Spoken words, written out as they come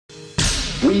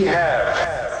We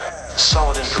have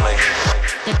solid information.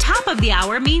 The top of the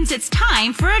hour means it's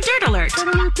time for a Dirt Alert.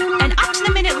 An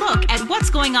up-to-the-minute look at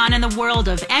what's going on in the world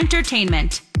of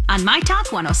entertainment on My Talk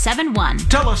 107.1.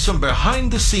 Tell us some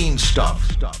behind-the-scenes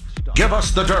stuff. Give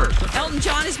us the dirt. Elton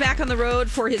John is back on the road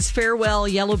for his farewell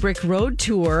Yellow Brick Road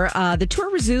tour. The tour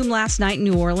resumed last night in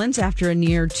New Orleans after a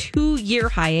near 2-year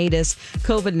hiatus.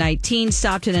 COVID-19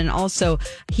 stopped it, and also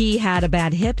he had a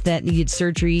bad hip that needed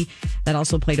surgery that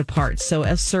also played a part. So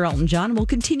Sir Elton John will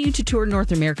continue to tour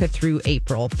North America through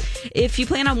April. If you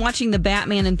plan on watching The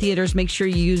Batman in theaters, make sure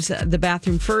you use the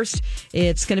bathroom first.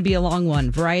 It's going to be a long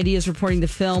one. Variety is reporting the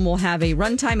film will have a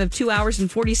runtime of 2 hours and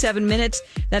 47 minutes.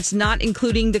 That's not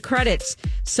including the credits.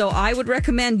 So I would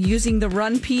recommend using the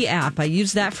Run P app. I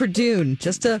use that for Dune.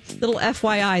 Just a little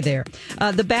FYI there.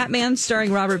 The Batman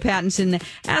starring Robert Pattison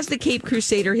as the Cape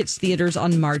Crusader hits theaters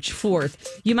on March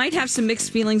 4th. You might have some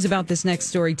mixed feelings about this next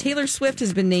story. Taylor Swift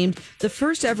has been named the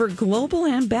first ever global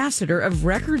ambassador of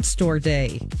Record Store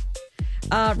Day.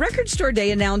 Record Store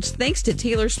Day announced thanks to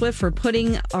Taylor Swift for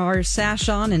putting our sash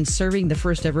on and serving the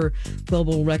first ever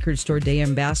Global Record Store Day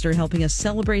ambassador, helping us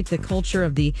celebrate the culture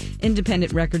of the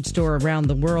independent record store around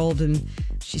the world. And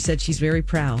she said she's very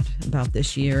proud about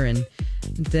this year, and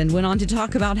then went on to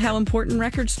talk about how important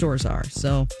record stores are.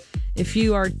 So if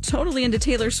you are totally into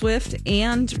Taylor Swift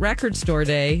and Record Store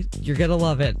Day, you're going to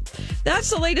love it. That's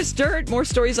the latest dirt. More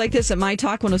stories like this at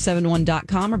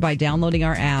mytalk1071.com or by downloading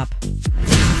our app.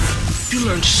 You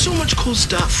learned so much cool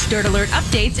stuff. Dirt Alert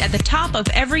updates at the top of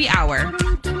every hour.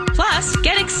 Plus,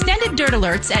 get extended Dirt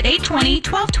Alerts at 8:20,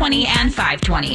 12:20, and 5:20.